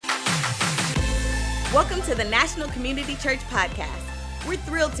Welcome to the National Community Church Podcast. We're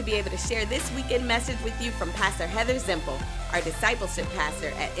thrilled to be able to share this weekend message with you from Pastor Heather Zimpel, our discipleship pastor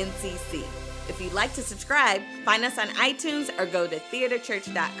at NCC. If you'd like to subscribe, find us on iTunes or go to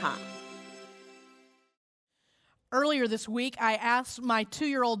theaterchurch.com. Earlier this week, I asked my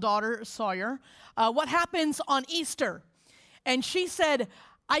 2-year-old daughter, Sawyer, what happens on Easter? And she said,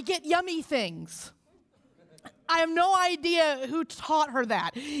 I get yummy things. I have no idea who taught her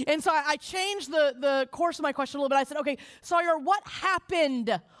that. And so I changed the course of my question a little bit. I said, okay, Sawyer, what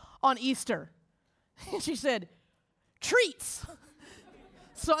happened on Easter? And she said, treats.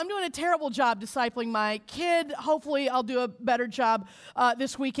 So I'm doing a terrible job discipling my kid. Hopefully I'll do a better job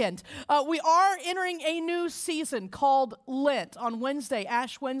this weekend. We are entering a new season called Lent on Wednesday,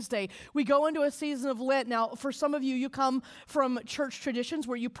 Ash Wednesday. We go into a season of Lent. Now, for some of you, you come from church traditions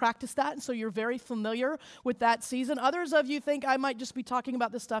where you practice that, and so you're very familiar with that season. Others of you think I might just be talking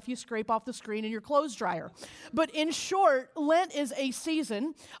about the stuff you scrape off the screen in your clothes dryer. But in short, Lent is a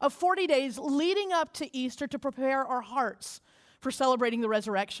season of 40 days leading up to Easter to prepare our hearts for celebrating the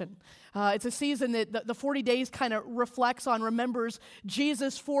resurrection. It's a season that the 40 days kind of reflects on, remembers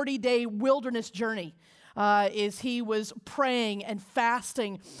Jesus' 40-day wilderness journey as he was praying and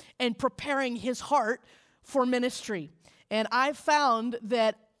fasting and preparing his heart for ministry. And I found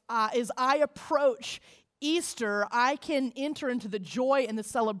that as I approach Easter, I can enter into the joy and the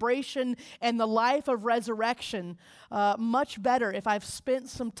celebration and the life of resurrection much better if I've spent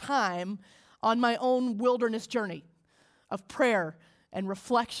some time on my own wilderness journey of prayer and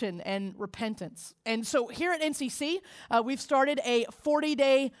reflection and repentance. And so here at NCC, we've started a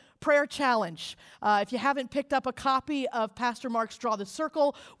 40-day prayer challenge. If you haven't picked up a copy of Pastor Mark's Draw the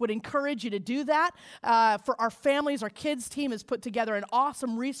Circle, would encourage you to do that. For our families, our kids team has put together an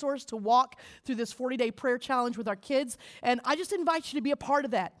awesome resource to walk through this 40-day prayer challenge with our kids. And I just invite you to be a part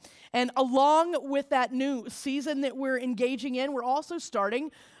of that. And along with that new season that we're engaging in, we're also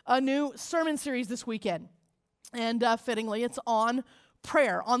starting a new sermon series this weekend. And fittingly, it's on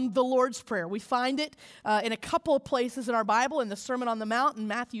prayer, on the Lord's Prayer. We find it in a couple of places in our Bible, in the Sermon on the Mount in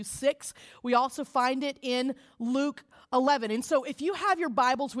Matthew 6. We also find it in Luke 11. And so if you have your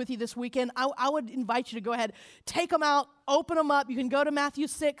Bibles with you this weekend, I would invite you to go ahead, take them out, open them up. You can go to Matthew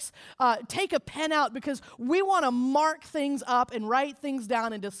 6, take a pen out, because we want to mark things up and write things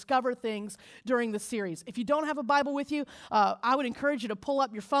down and discover things during the series. If you don't have a Bible with you, I would encourage you to pull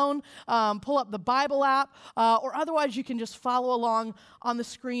up your phone, pull up the Bible app, or otherwise you can just follow along on the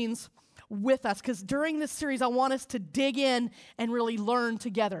screens with us, because during this series, I want us to dig in and really learn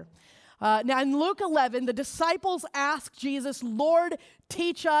together. Now, in Luke 11, the disciples ask Jesus, Lord,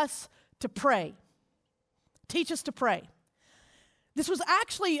 teach us to pray. Teach us to pray. This was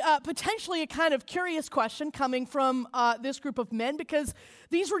actually potentially a kind of curious question coming from this group of men, because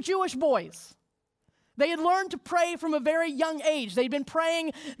these were Jewish boys. They had learned to pray from a very young age. They'd been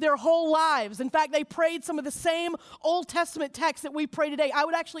praying their whole lives. In fact, they prayed some of the same Old Testament texts that we pray today. I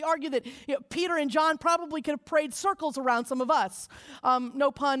would actually argue that Peter and John probably could have prayed circles around some of us. No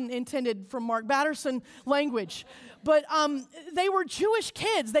pun intended from Mark Batterson language. But they were Jewish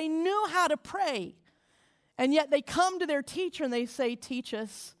kids. They knew how to pray. And yet they come to their teacher and they say, teach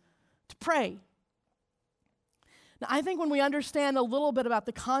us to pray. Now, I think when we understand a little bit about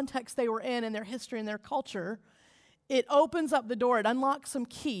the context they were in and their history and their culture, it opens up the door, it unlocks some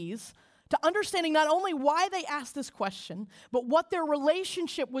keys to understanding not only why they asked this question, but what their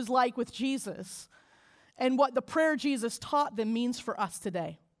relationship was like with Jesus and what the prayer Jesus taught them means for us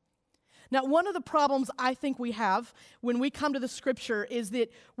today. Now, one of the problems I think we have when we come to the Scripture is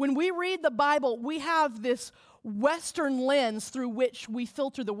that when we read the Bible, we have this Western lens through which we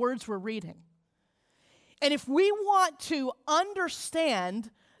filter the words we're reading. And if we want to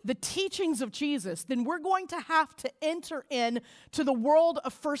understand the teachings of Jesus, then we're going to have to enter into the world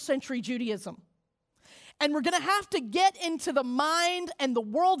of first century Judaism. And we're going to have to get into the mind and the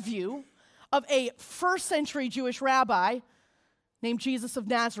worldview of a first century Jewish rabbi named Jesus of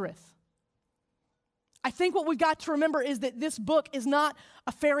Nazareth. I think what we've got to remember is that this book is not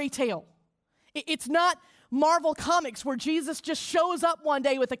a fairy tale. It's not Marvel Comics where Jesus just shows up one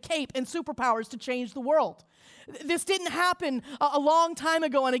day with a cape and superpowers to change the world. This didn't happen a long time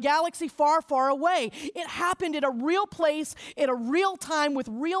ago in a galaxy far, far away. It happened in a real place, at a real time with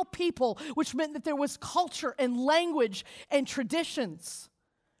real people, which meant that there was culture and language and traditions.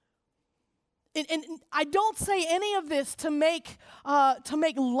 And I don't say any of this to make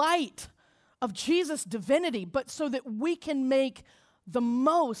light of Jesus' divinity, but so that we can make the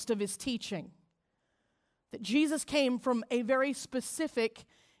most of his teaching. That Jesus came from a very specific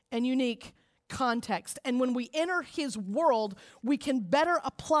and unique context. And when we enter his world, we can better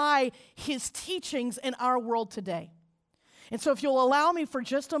apply his teachings in our world today. And so if you'll allow me for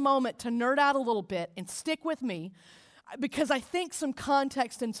just a moment to nerd out a little bit and stick with me, because I think some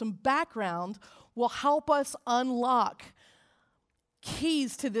context and some background will help us unlock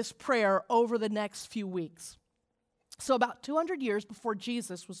keys to this prayer over the next few weeks. So about 200 years before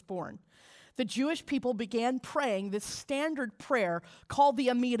Jesus was born, the Jewish people began praying this standard prayer called the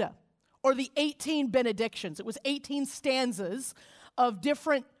Amidah, or the 18 benedictions. It was 18 stanzas of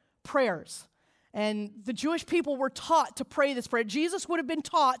different prayers. And the Jewish people were taught to pray this prayer. Jesus would have been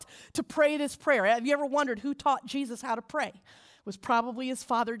taught to pray this prayer. Have you ever wondered who taught Jesus how to pray? It was probably his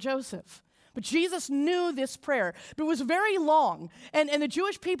father Joseph. But Jesus knew this prayer. But it was very long. And the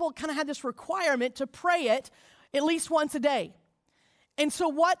Jewish people kind of had this requirement to pray it at least once a day. And so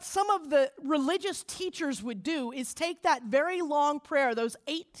what some of the religious teachers would do is take that very long prayer, those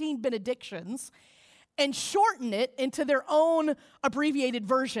 18 benedictions, and shorten it into their own abbreviated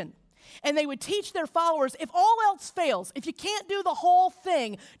version. And they would teach their followers, if all else fails, if you can't do the whole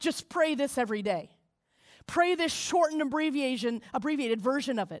thing, just pray this every day. Pray this shortened abbreviated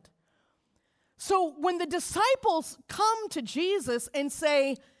version of it. So when the disciples come to Jesus and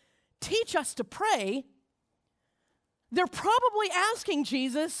say, teach us to pray, they're probably asking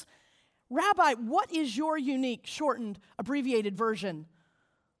Jesus, Rabbi, what is your unique, shortened, abbreviated version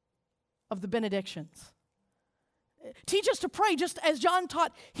of the benedictions? Teach us to pray just as John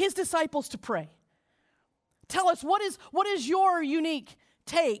taught his disciples to pray. Tell us, what is your unique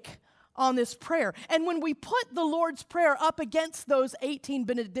take on this prayer? And when we put the Lord's Prayer up against those 18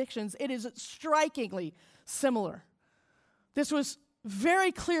 benedictions, it is strikingly similar. This was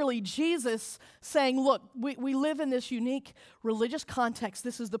very clearly Jesus saying, look, we live in this unique religious context.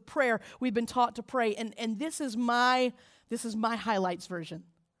 This is the prayer we've been taught to pray, and this is my highlights version.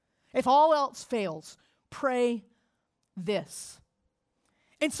 If all else fails, pray this.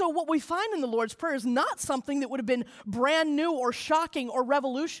 And so what we find in the Lord's Prayer is not something that would have been brand new or shocking or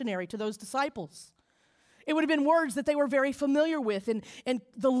revolutionary to those disciples. It would have been words that they were very familiar with, and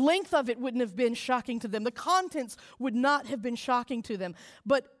the length of it wouldn't have been shocking to them. The contents would not have been shocking to them.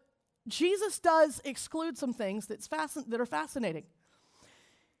 But Jesus does exclude some things that are fascinating.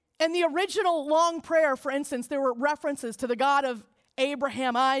 In the original long prayer, for instance, there were references to the God of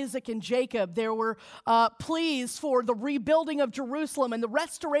Abraham, Isaac, and Jacob. There were pleas for the rebuilding of Jerusalem and the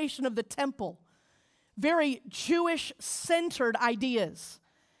restoration of the temple. Very Jewish-centered ideas.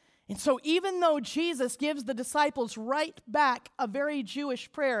 And so even though Jesus gives the disciples right back a very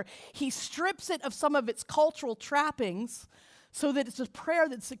Jewish prayer, he strips it of some of its cultural trappings so that it's a prayer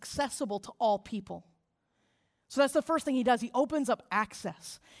that's accessible to all people. So that's the first thing he does. He opens up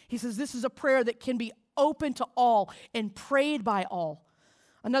access. He says this is a prayer that can be open to all and prayed by all.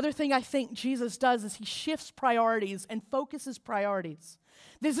 Another thing I think Jesus does is he shifts priorities and focuses priorities.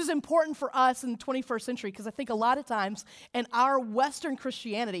 This is important for us in the 21st century because I think a lot of times in our Western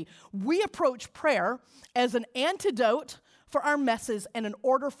Christianity, we approach prayer as an antidote for our messes and an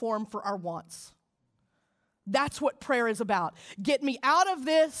order form for our wants. That's what prayer is about. Get me out of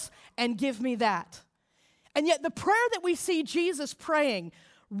this and give me that. And yet the prayer that we see Jesus praying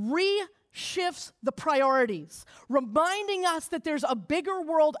shifts the priorities, reminding us that there's a bigger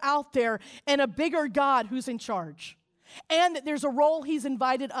world out there and a bigger God who's in charge, and that there's a role he's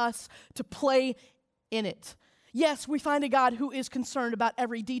invited us to play in it. Yes, we find a God who is concerned about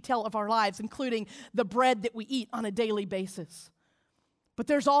every detail of our lives, including the bread that we eat on a daily basis. But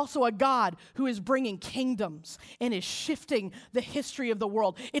there's also a God who is bringing kingdoms and is shifting the history of the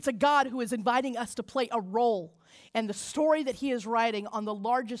world. It's a God who is inviting us to play a role in the story that he is writing on the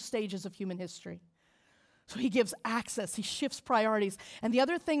largest stages of human history. So he gives access, he shifts priorities. And the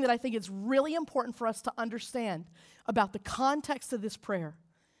other thing that I think is really important for us to understand about the context of this prayer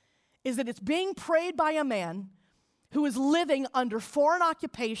is that it's being prayed by a man who is living under foreign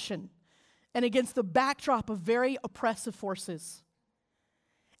occupation and against the backdrop of very oppressive forces.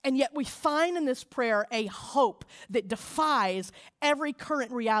 And yet we find in this prayer a hope that defies every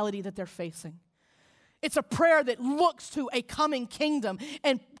current reality that they're facing. It's a prayer that looks to a coming kingdom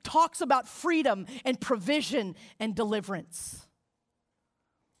and talks about freedom and provision and deliverance.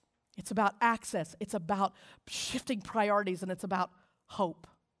 It's about access. It's about shifting priorities, and it's about hope.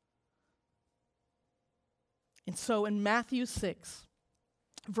 And so in Matthew 6,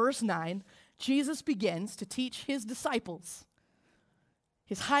 verse 9, Jesus begins to teach his disciples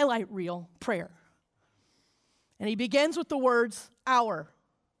his highlight reel prayer. And he begins with the words, our.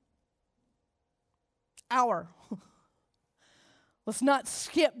 Our. Let's not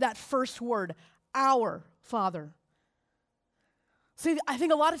skip that first word, our Father. See, I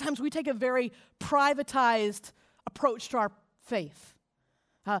think a lot of times we take a very privatized approach to our faith.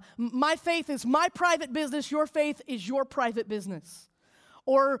 My faith is my private business, your faith is your private business.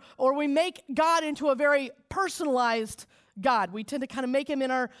 Or we make God into a very personalized God. We tend to kind of make him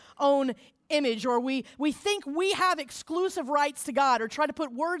in our own image, or we think we have exclusive rights to God, or try to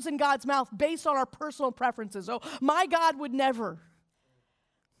put words in God's mouth based on our personal preferences. Oh, my God would never.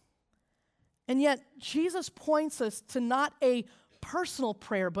 And yet, Jesus points us to not a personal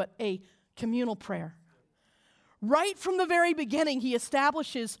prayer, but a communal prayer. Right from the very beginning, he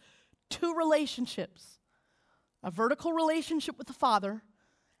establishes two relationships: a vertical relationship with the Father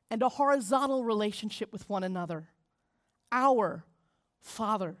and a horizontal relationship with one another. Our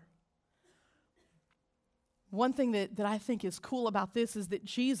Father. One thing that I think is cool about this is that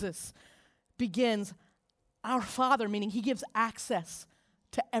Jesus begins, our Father, meaning he gives access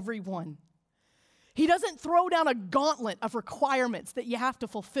to everyone. He doesn't throw down a gauntlet of requirements that you have to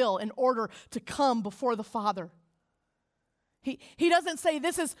fulfill in order to come before the Father. He doesn't say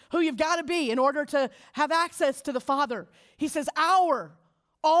this is who you've got to be in order to have access to the Father. He says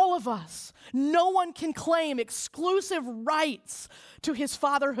all of us. No one can claim exclusive rights to his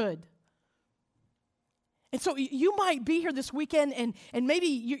fatherhood. And so you might be here this weekend and maybe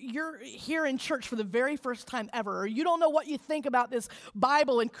you're here in church for the very first time ever, or you don't know what you think about this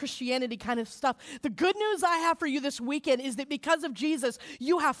Bible and Christianity kind of stuff. The good news I have for you this weekend is that because of Jesus,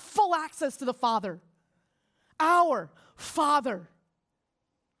 you have full access to the Father. Our Father.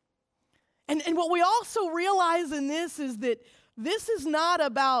 And what we also realize in this is that this is not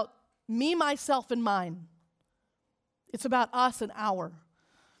about me, myself, and mine. It's about us and our.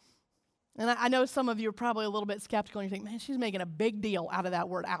 And I know some of you are probably a little bit skeptical and you think, man, she's making a big deal out of that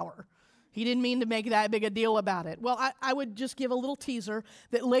word our. He didn't mean to make that big a deal about it. Well, I would just give a little teaser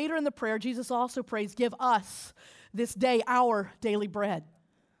that later in the prayer, Jesus also prays, give us this day our daily bread.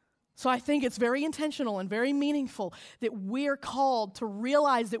 So I think it's very intentional and very meaningful that we're called to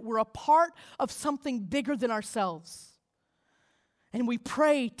realize that we're a part of something bigger than ourselves. And we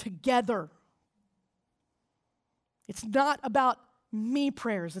pray together. It's not about me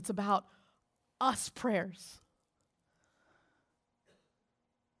prayers, it's about us prayers.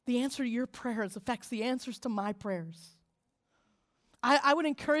 The answer to your prayers affects the answers to my prayers. I would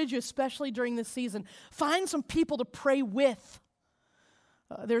encourage you, especially during this season, find some people to pray with.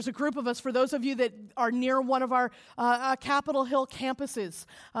 There's a group of us, for those of you that are near one of our Capitol Hill campuses,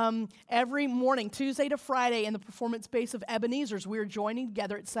 every morning, Tuesday to Friday, in the performance space of Ebenezer's, we're joining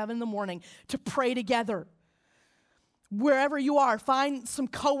together at 7 a.m. to pray together. Wherever you are, find some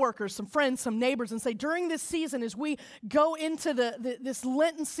coworkers, some friends, some neighbors, and say, during this season, as we go into this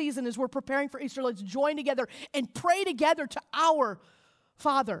Lenten season, as we're preparing for Easter, let's join together and pray together to our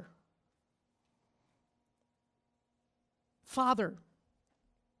Father. Father.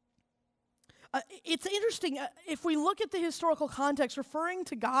 It's interesting, if we look at the historical context, referring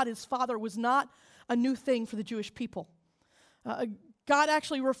to God as Father was not a new thing for the Jewish people. God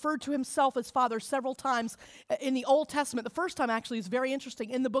actually referred to himself as Father several times in the Old Testament. The first time actually is very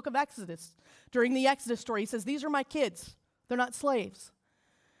interesting. In the book of Exodus, during the Exodus story, he says, these are my kids. They're not slaves.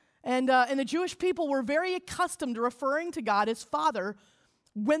 And the Jewish people were very accustomed to referring to God as Father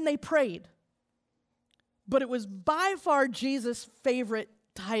when they prayed. But it was by far Jesus' favorite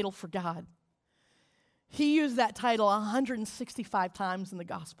title for God. He used that title 165 times in the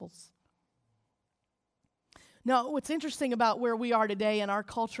Gospels. Now, what's interesting about where we are today in our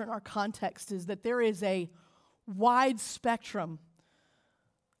culture and our context is that there is a wide spectrum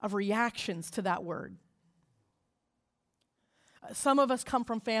of reactions to that word. Some of us come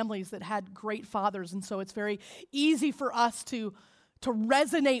from families that had great fathers, and so it's very easy for us to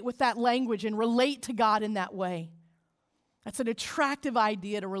resonate with that language and relate to God in that way. That's an attractive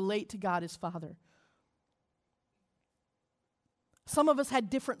idea, to relate to God as Father. Some of us had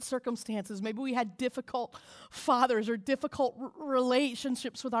different circumstances. Maybe we had difficult fathers or difficult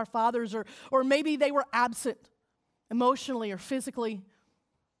relationships with our fathers, or maybe they were absent emotionally or physically.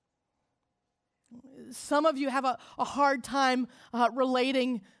 Some of you have a hard time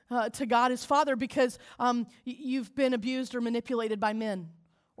relating to God as Father because you've been abused or manipulated by men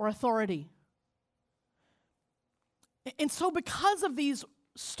or authority. And so because of these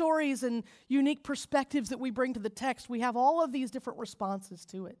stories and unique perspectives that we bring to the text, we have all of these different responses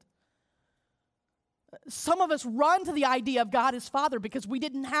to it. Some of us run to the idea of God as Father because we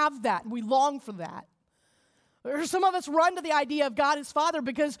didn't have that, and we long for that. Or some of us run to the idea of God as Father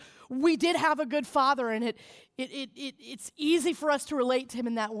because we did have a good father, and it's easy for us to relate to him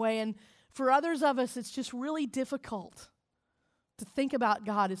in that way. And for others of us, it's just really difficult to think about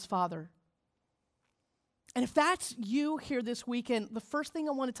God as Father. And if that's you here this weekend, the first thing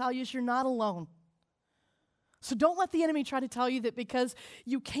I want to tell you is you're not alone. So don't let the enemy try to tell you that because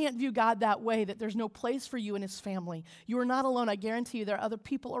you can't view God that way, that there's no place for you in his family. You are not alone. I guarantee you there are other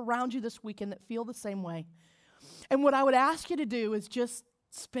people around you this weekend that feel the same way. And what I would ask you to do is just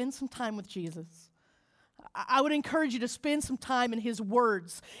spend some time with Jesus. I would encourage you to spend some time in his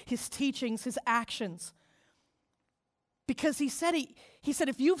words, his teachings, his actions. Because he said,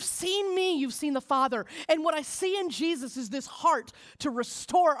 if you've seen me, you've seen the Father. And what I see in Jesus is this heart to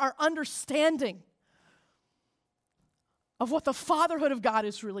restore our understanding of what the fatherhood of God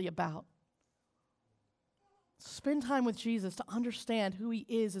is really about. Spend time with Jesus to understand who he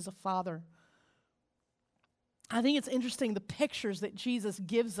is as a father. I think it's interesting the pictures that Jesus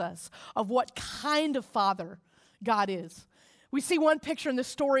gives us of what kind of father God is. We see one picture in the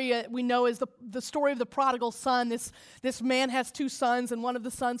story we know is the story of the prodigal son. This man has two sons, and one of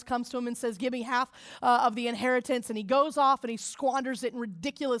the sons comes to him and says, give me half of the inheritance. And he goes off and he squanders it in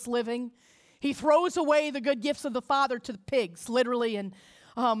ridiculous living. He throws away the good gifts of the father to the pigs, literally. And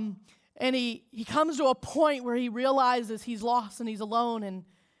he comes to a point where he realizes he's lost and he's alone. And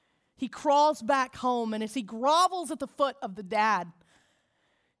he crawls back home. And as he grovels at the foot of the dad,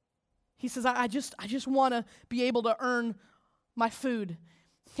 he says, I just want to be able to earn my food.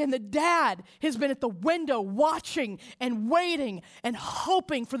 And the dad has been at the window watching and waiting and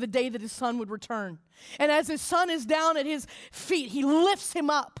hoping for the day that his son would return. And as his son is down at his feet, he lifts him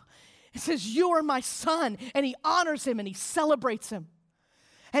up. He says, you are my son. And he honors him and he celebrates him.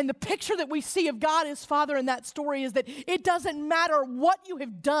 And the picture that we see of God as Father in that story is that it doesn't matter what you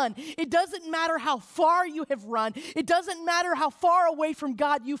have done. It doesn't matter how far you have run. It doesn't matter how far away from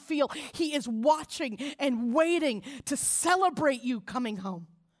God you feel. He is watching and waiting to celebrate you coming home,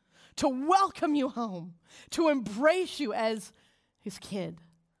 to welcome you home, to embrace you as his kid.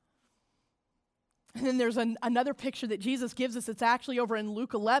 And then there's another picture that Jesus gives us. It's actually over in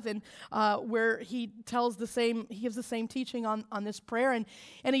Luke 11, where he gives the same teaching on this prayer. And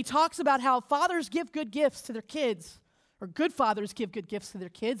he talks about how fathers give good gifts to their kids, or good fathers give good gifts to their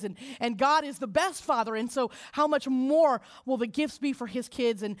kids. And God is the best father. And so how much more will the gifts be for his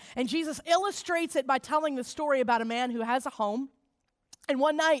kids? And Jesus illustrates it by telling the story about a man who has a home. And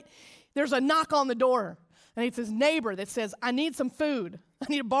one night, there's a knock on the door. And it's his neighbor that says, I need some food. I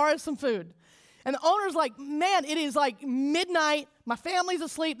need to borrow some food. And the owner's like, man, it is like midnight. My family's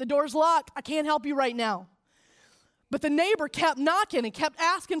asleep. The door's locked. I can't help you right now. But the neighbor kept knocking and kept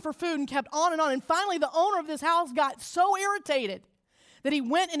asking for food and kept on and on. And finally, the owner of this house got so irritated that he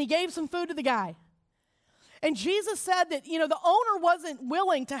went and he gave some food to the guy. And Jesus said that, the owner wasn't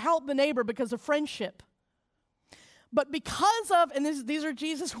willing to help the neighbor because of friendship. But because of, and these are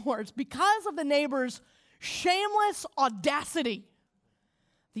Jesus' words, because of the neighbor's shameless audacity,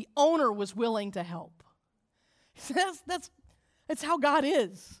 the owner was willing to help. That's how God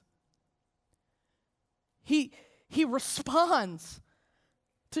is. He responds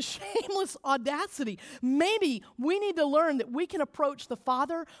to shameless audacity. Maybe we need to learn that we can approach the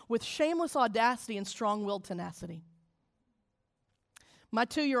Father with shameless audacity and strong-willed tenacity. My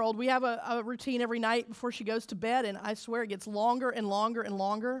 2-year-old, we have a routine every night before she goes to bed, and I swear it gets longer and longer and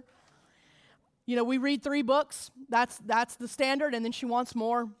longer. We read 3 books. That's the standard, and then she wants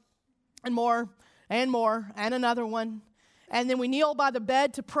more and more and more and another one. And then we kneel by the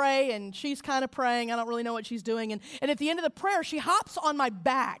bed to pray, and she's kind of praying. I don't really know what she's doing. And at the end of the prayer, she hops on my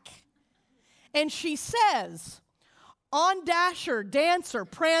back, and she says, on Dasher, Dancer,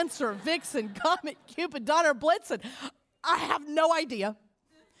 Prancer, Vixen, Comet, Cupid, Donner, Blitzen. I have no idea.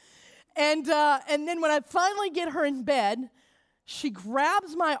 And then when I finally get her in bed, she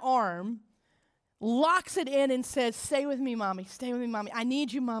grabs my arm, locks it in and says, stay with me, Mommy. Stay with me, Mommy. I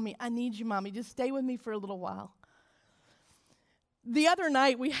need you, Mommy. I need you, Mommy. Just stay with me for a little while. The other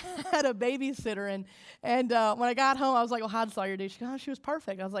night, we had a babysitter, and when I got home, I was like, well, how did Sawyer do? She goes, oh, she was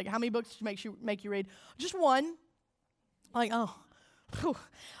perfect. I was like, how many books did she make you read? Just one. I'm like, oh. Whew.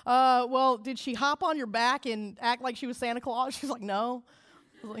 Well, did she hop on your back and act like she was Santa Claus? She's like, no.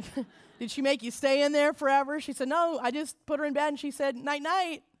 I was like, did she make you stay in there forever? She said, no, I just put her in bed, and she said, night,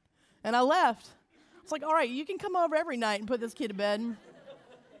 night, and I left. It's like, all right, you can come over every night and put this kid to bed.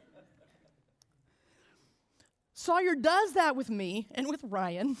 Sawyer does that with me and with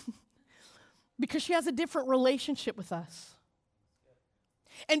Ryan because she has a different relationship with us.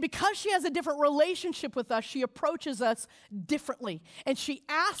 And because she has a different relationship with us, she approaches us differently. And she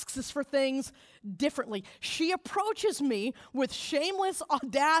asks us for things differently. She approaches me with shameless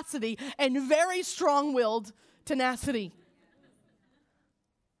audacity and very strong-willed tenacity.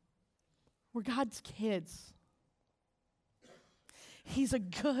 We're God's kids. He's a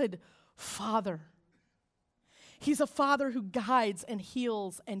good father. He's a Father who guides and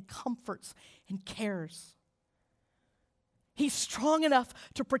heals and comforts and cares. He's strong enough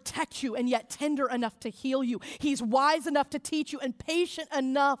to protect you and yet tender enough to heal you. He's wise enough to teach you and patient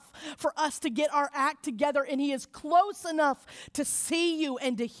enough for us to get our act together. And He is close enough to see you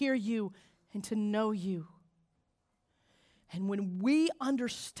and to hear you and to know you. And when we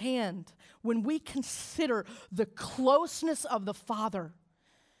understand, when we consider the closeness of the Father,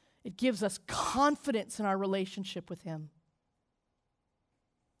 it gives us confidence in our relationship with Him.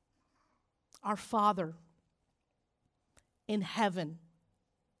 Our Father in heaven.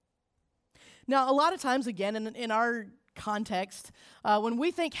 Now, a lot of times, again, in our context, when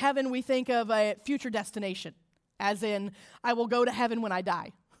we think heaven, we think of a future destination, as in, I will go to heaven when I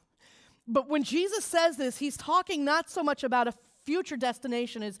die. But when Jesus says this, He's talking not so much about a future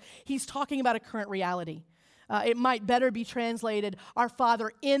destination as He's talking about a current reality. It might better be translated, our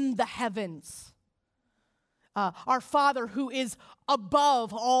Father in the heavens. Our Father who is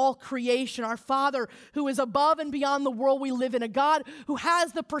above all creation. Our Father who is above and beyond the world we live in. A God who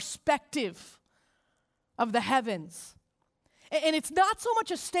has the perspective of the heavens. And it's not so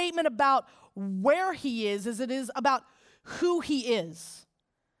much a statement about where He is as it is about who He is.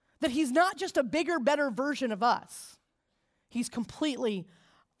 That He's not just a bigger, better version of us. He's completely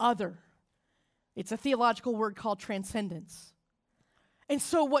other. It's a theological word called transcendence. And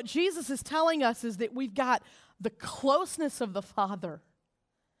so what Jesus is telling us is that we've got the closeness of the Father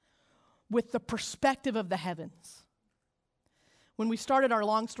with the perspective of the heavens. When we started our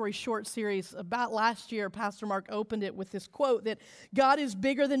Long Story Short series about last year, Pastor Mark opened it with this quote that God is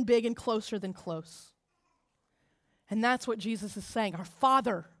bigger than big and closer than close. And that's what Jesus is saying. Our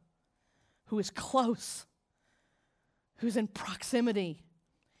Father who is close, who's in proximity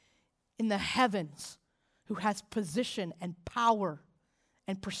in the heavens, who has position and power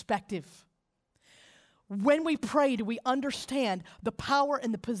and perspective. When we pray, do we understand the power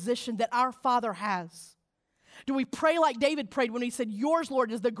and the position that our Father has? Do we pray like David prayed when he said, yours,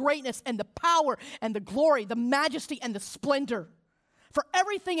 Lord, is the greatness and the power and the glory, the majesty and the splendor? For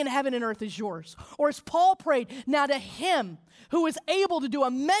everything in heaven and earth is yours. Or as Paul prayed, now to Him who is able to do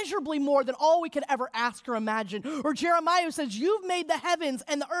immeasurably more than all we could ever ask or imagine. Or Jeremiah who says, you've made the heavens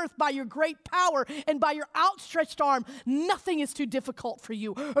and the earth by your great power and by your outstretched arm. Nothing is too difficult for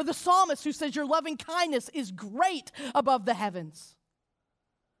you. Or the psalmist who says, your loving kindness is great above the heavens.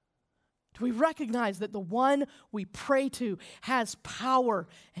 Do we recognize that the one we pray to has power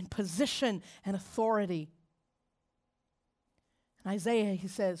and position and authority? In Isaiah, he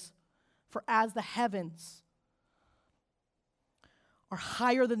says, for as the heavens are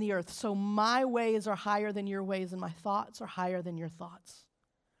higher than the earth, so my ways are higher than your ways, and my thoughts are higher than your thoughts.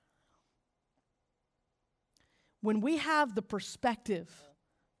 When we have the perspective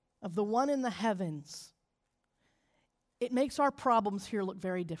of the one in the heavens, it makes our problems here look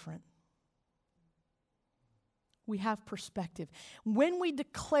very different. We have perspective. When we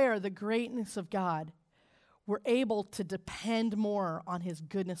declare the greatness of God, we're able to depend more on His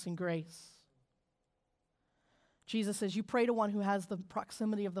goodness and grace. Jesus says, you pray to one who has the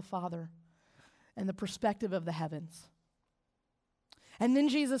proximity of the Father and the perspective of the heavens. And then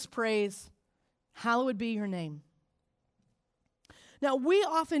Jesus prays, hallowed be your name. Now, we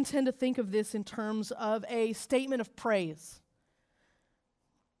often tend to think of this in terms of a statement of praise.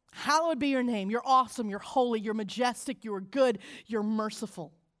 Hallowed be your name. You're awesome, you're holy, you're majestic, you're good, you're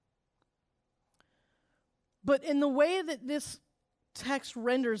merciful. But in the way that this text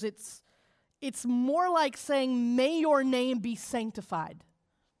renders, it's more like saying, may your name be sanctified.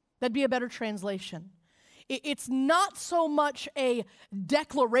 That'd be a better translation. It's not so much a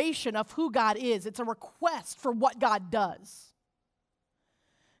declaration of who God is. It's a request for what God does.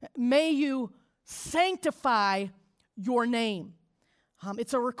 May you sanctify your name.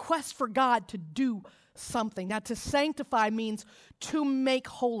 It's a request for God to do something. Now, to sanctify means to make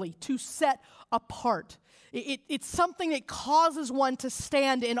holy, to set apart. It's something that causes one to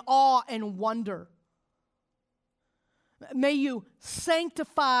stand in awe and wonder. May you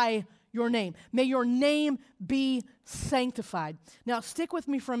sanctify your name. May your name be sanctified. Now, stick with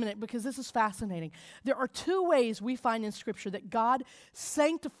me for a minute because this is fascinating. There are two ways we find in Scripture that God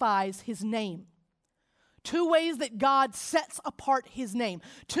sanctifies His name. Two ways that God sets apart His name.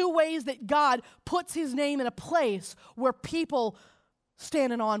 Two ways that God puts His name in a place where people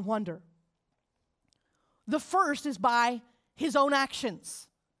stand in awe and wonder. The first is by His own actions,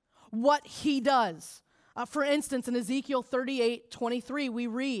 what He does. For instance, in Ezekiel 38:23, we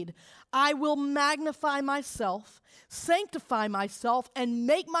read, I will magnify myself, sanctify myself, and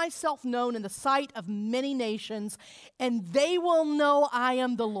make myself known in the sight of many nations, and they will know I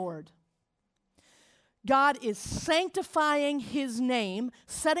am the Lord. God is sanctifying his name,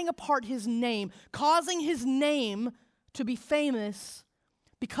 setting apart his name, causing his name to be famous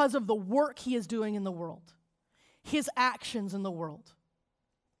because of the work he is doing in the world, his actions in the world.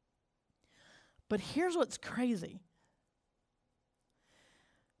 But here's what's crazy.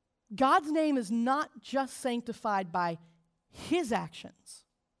 God's name is not just sanctified by his actions,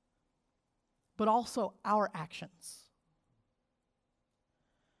 but also our actions.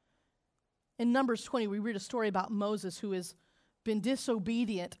 In Numbers 20, we read a story about Moses who has been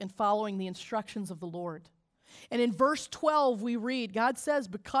disobedient in following the instructions of the Lord. And in verse 12, we read, God says,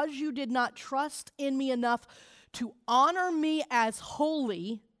 because you did not trust in me enough to honor me as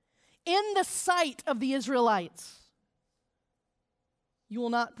holy in the sight of the Israelites, you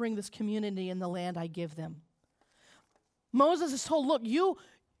will not bring this community in the land I give them. Moses is told, look,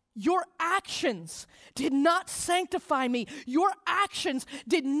 your actions did not sanctify me. Your actions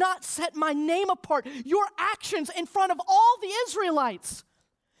did not set my name apart. Your actions in front of all the Israelites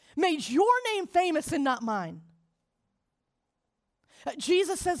made your name famous and not mine.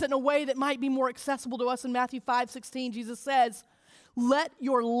 Jesus says it in a way that might be more accessible to us in Matthew 5:16. Jesus says, let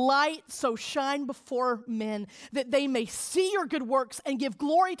your light so shine before men that they may see your good works and give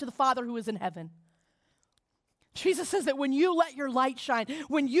glory to the Father who is in heaven. Jesus says that when you let your light shine,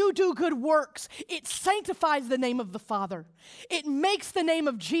 when you do good works, it sanctifies the name of the Father. It makes the name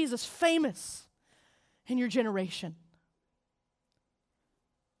of Jesus famous in your generation.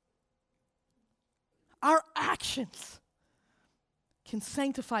 Our actions can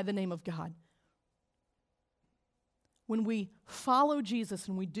sanctify the name of God. When we follow Jesus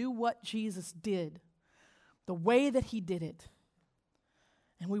and we do what Jesus did, the way that he did it,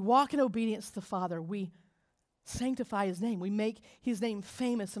 and we walk in obedience to the Father, we sanctify his name. We make his name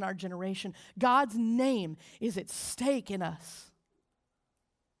famous in our generation. God's name is at stake in us.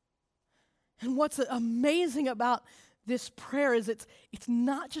 And what's amazing about this prayer is it's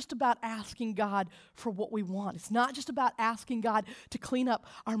not just about asking God for what we want. It's not just about asking God to clean up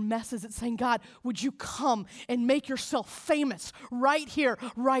our messes. It's saying, God, would you come and make yourself famous right here,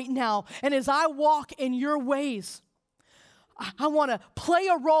 right now? And as I walk in your ways, I want to play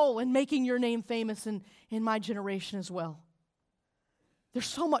a role in making your name famous in my generation as well. There's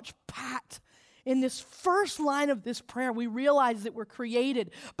so much packed in this first line of this prayer. We realize that we're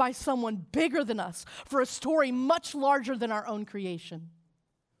created by someone bigger than us for a story much larger than our own creation.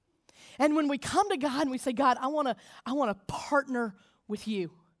 And when we come to God and we say, God, I want to partner with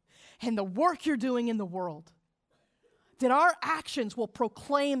you and the work you're doing in the world, that our actions will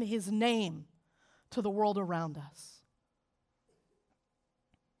proclaim his name to the world around us.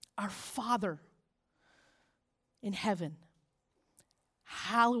 Our Father in heaven,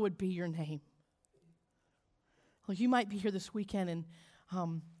 hallowed be your name. Well, you might be here this weekend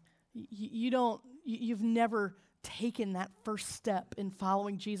and you've never taken that first step in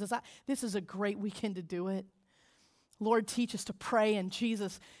following Jesus. This is a great weekend to do it. Lord, teach us to pray, and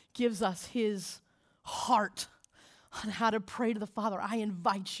Jesus gives us his heart on how to pray to the Father. I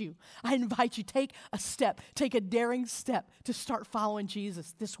invite you, take a step, take a daring step to start following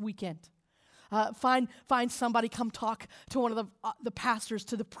Jesus this weekend. Find somebody, come talk to one of the pastors,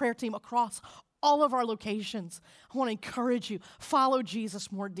 to the prayer team across all of our locations. I want to encourage you, follow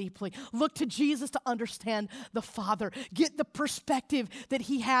Jesus more deeply. Look to Jesus to understand the Father. Get the perspective that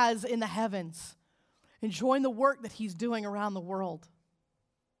he has in the heavens. And join the work that he's doing around the world.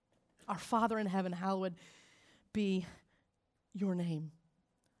 Our Father in heaven, hallowed be your name.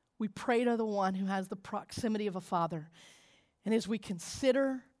 We pray to the one who has the proximity of a father. And as we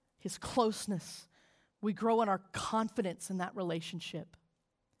consider his closeness, we grow in our confidence in that relationship.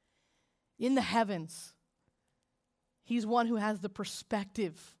 In the heavens, he's one who has the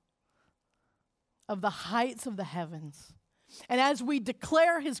perspective of the heights of the heavens. And as we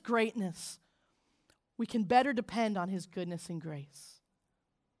declare his greatness, we can better depend on his goodness and grace.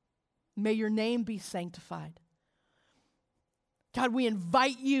 May your name be sanctified. God, we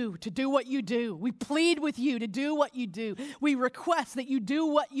invite you to do what you do. We plead with you to do what you do. We request that you do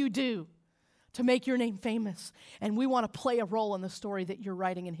what you do to make your name famous. And we want to play a role in the story that you're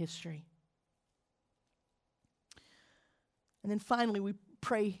writing in history. And then finally, we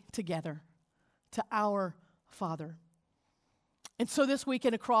pray together to our Father. And so this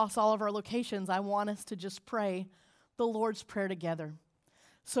weekend across all of our locations, I want us to just pray the Lord's Prayer together.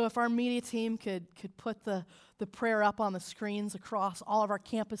 So if our media team could put the prayer up on the screens across all of our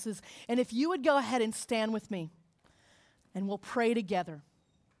campuses. And if you would go ahead and stand with me, and we'll pray together.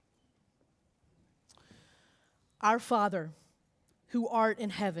 Our Father, who art in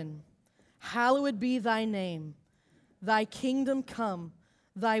heaven, hallowed be thy name. Thy kingdom come,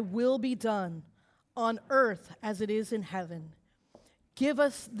 thy will be done, on earth as it is in heaven. Give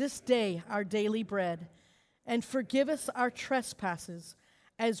us this day our daily bread, and forgive us our trespasses,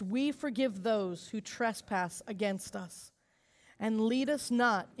 as we forgive those who trespass against us. And lead us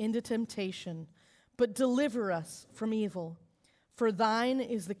not into temptation, but deliver us from evil. For thine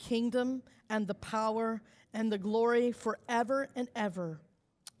is the kingdom and the power and the glory forever and ever.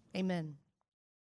 Amen.